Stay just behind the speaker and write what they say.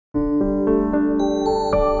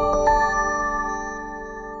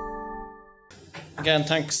Again,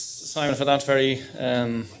 thanks, Simon, for that very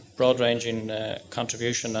broad-ranging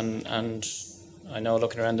contribution. And I know,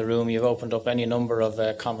 looking around the room, you've opened up any number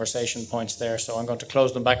of conversation points there. So I'm going to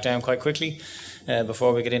close them back down quite quickly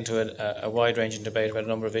before we get into a wide-ranging debate about a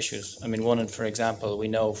number of issues. I mean, one, for example, we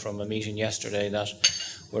know from a meeting yesterday that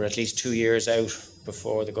we're at least 2 years out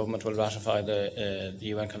before the government will ratify the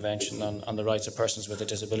UN Convention on the Rights of Persons with a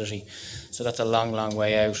Disability. So that's a long, long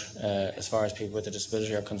way out as far as people with a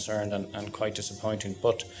disability are concerned, and quite disappointing.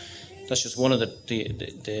 But that's just one of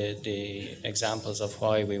the examples of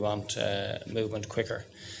why we want movement quicker.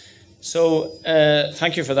 So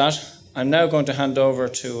thank you for that. I'm now going to hand over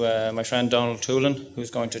to my friend Donal Toolan,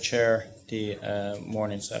 who's going to chair the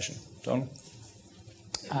morning session. Donal?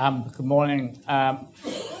 Good morning.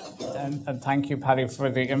 And thank you, Paddy,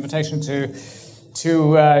 for the invitation to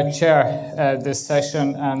chair this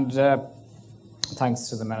session, and thanks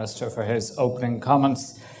to the Minister for his opening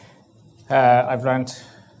comments. I've learned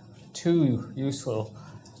two useful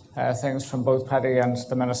things from both Paddy and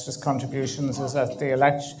the Minister's contributions, is that the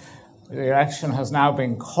election has now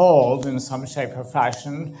been called in some shape or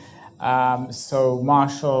fashion, so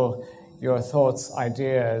marshal your thoughts,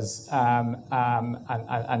 ideas, and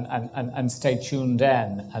stay tuned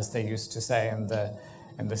in, as they used to say in the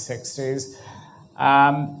 60s.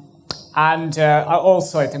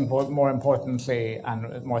 Also, I think more importantly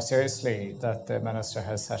and more seriously, that the Minister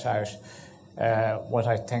has set out what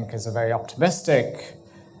I think is a very optimistic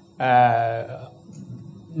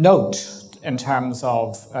note in terms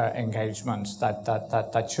of engagement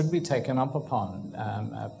that should be taken up upon,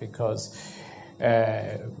 because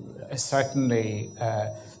certainly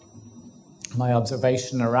my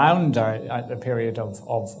observation around the period of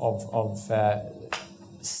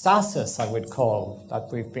stasis, I would call,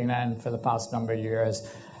 that we've been in for the past number of years,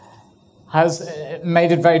 has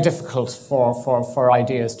made it very difficult for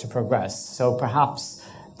ideas to progress. So perhaps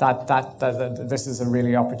that this is a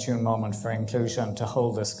really opportune moment for inclusion to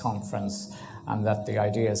hold this conference, and that the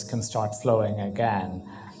ideas can start flowing again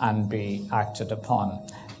and be acted upon.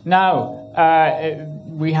 Now,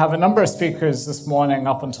 we have a number of speakers this morning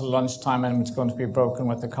up until lunchtime, and it's going to be broken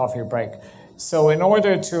with the coffee break. So in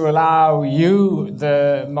order to allow you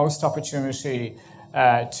the most opportunity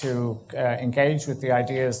to engage with the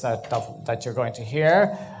ideas that you're going to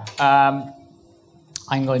hear,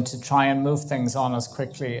 I'm going to try and move things on as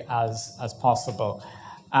quickly as possible.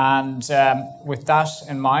 And with that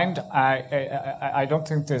in mind, I don't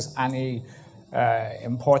think there's any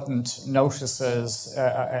important notices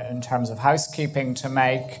in terms of housekeeping to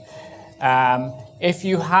make. If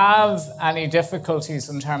you have any difficulties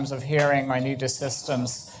in terms of hearing or need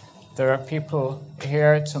assistance, there are people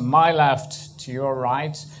here to my left, to your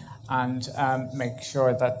right, and make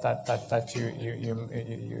sure that you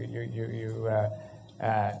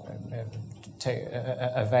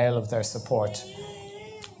avail of their support.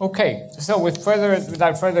 Okay, so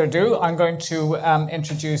without further ado, I'm going to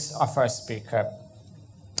introduce our first speaker,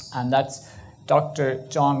 and that's Dr.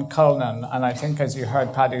 John Cullinan. And I think, as you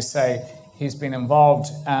heard Paddy say, he's been involved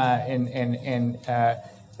in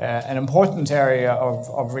an important area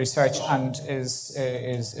of research, and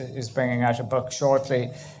is bringing out a book shortly.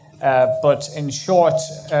 But in short,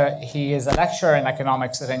 he is a lecturer in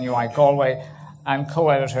economics at NUI Galway and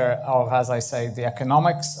co-editor of, as I say, The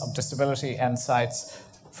Economics of Disability Insights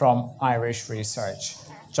from Irish Research.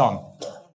 John.